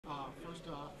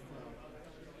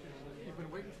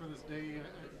this day,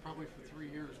 probably for 3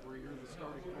 years, where you're the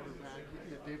starting quarterback.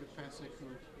 You had David Fessick,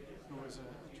 who was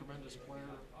a tremendous player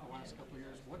the last couple of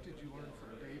years. What did you learn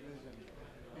from David, and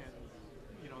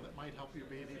that might help you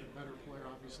be an even better player,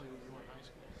 obviously, when you were in high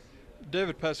school?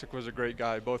 David Pesic was a great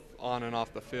guy, both on and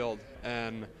off the field,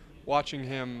 and watching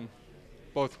him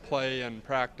both play and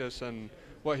practice and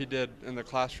what he did in the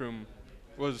classroom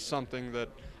was something that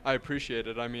I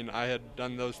appreciated. I mean, I had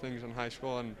done those things in high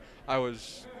school, and I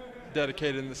was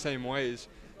dedicated in the same ways.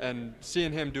 And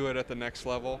seeing him do it at the next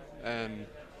level and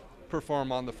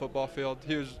perform on the football field,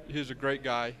 he was a great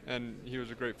guy, and he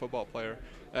was a great football player.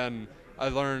 And I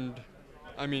learned,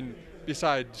 I mean,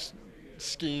 besides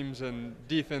schemes and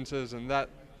defenses and that,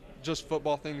 just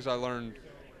football things, I learned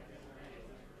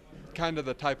kind of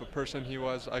the type of person he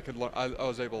was. I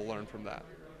was able to learn from that.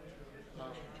 Uh,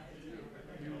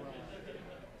 you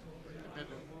have been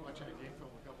to watching a game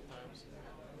film a couple times.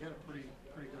 You got a pretty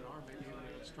good arm, maybe even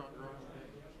a stronger arm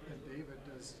than David.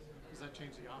 Does that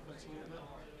change the offense a little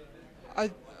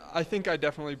bit? I think I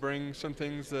definitely bring some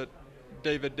things that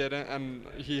David didn't, and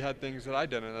he had things that I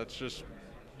didn't. That's just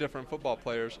different football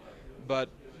players. But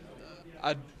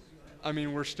I, I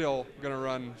mean, we're still going to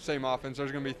run same offense.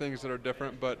 There's going to be things that are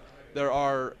different, but there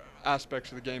are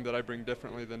aspects of the game that I bring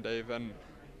differently than Dave. And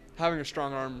having a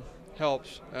strong arm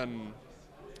helps, and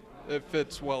it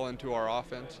fits well into our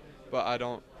offense. But I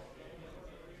don't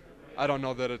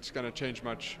know that it's going to change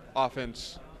much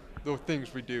offense, the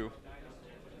things we do.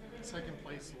 Second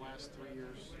place the last 3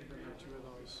 years. You've been there two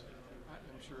of those.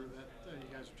 I'm sure that you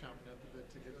guys are chomping at the bit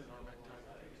to get the RMAC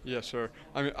title. Yes, sir.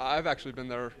 I mean, I've actually been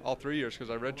there all 3 years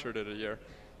because I redshirted a year.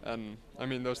 And, I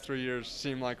mean, those 3 years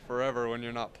seem like forever when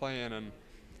you're not playing. And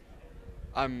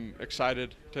I'm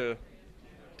excited to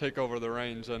take over the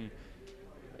reins. And,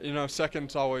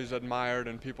 second's always admired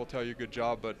and people tell you good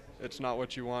job, but it's not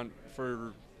what you want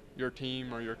for your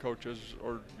team or your coaches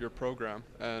or your program.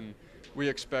 And we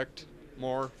expect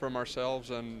more from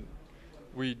ourselves, and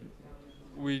we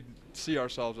see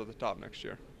ourselves at the top next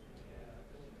year.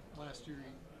 Last year,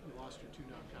 you lost your two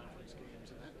non-conference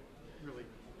games, and that really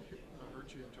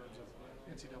hurt you in terms of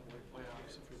NCAA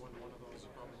playoffs. If you won one of those, you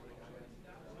probably would have got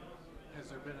in. Has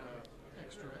there been an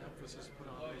extra emphasis put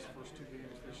on those first two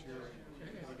games this year? And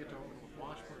you get to open with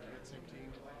Washburn, you get same team,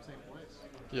 same place.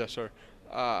 Yes, sir.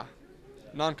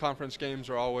 Non-conference games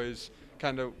are always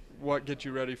kind of what gets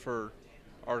you ready for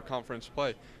our conference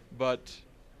play, but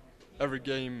every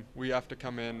game we have to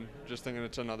come in just thinking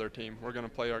it's another team. We're going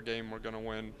to play our game. We're going to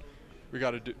win. We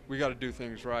got to do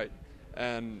things right,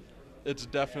 and it's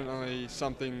definitely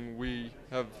something we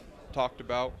have talked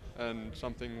about and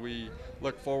something we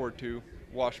look forward to.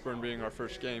 Washburn being our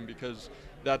first game, because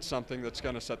that's something that's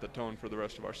going to set the tone for the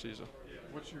rest of our season.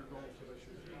 What's your goal for this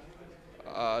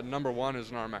year? Number one is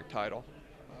an RMAC title,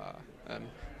 and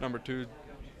number two,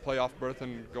 playoff berth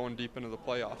and going deep into the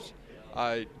playoffs.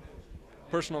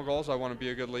 Personal goals, I want to be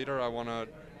a good leader. I want to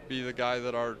be the guy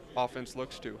that our offense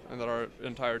looks to and that our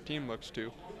entire team looks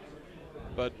to.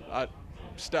 But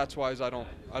stats-wise, I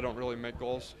don't really make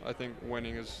goals. I think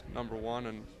winning is number one,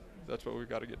 and that's what we've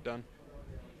got to get done.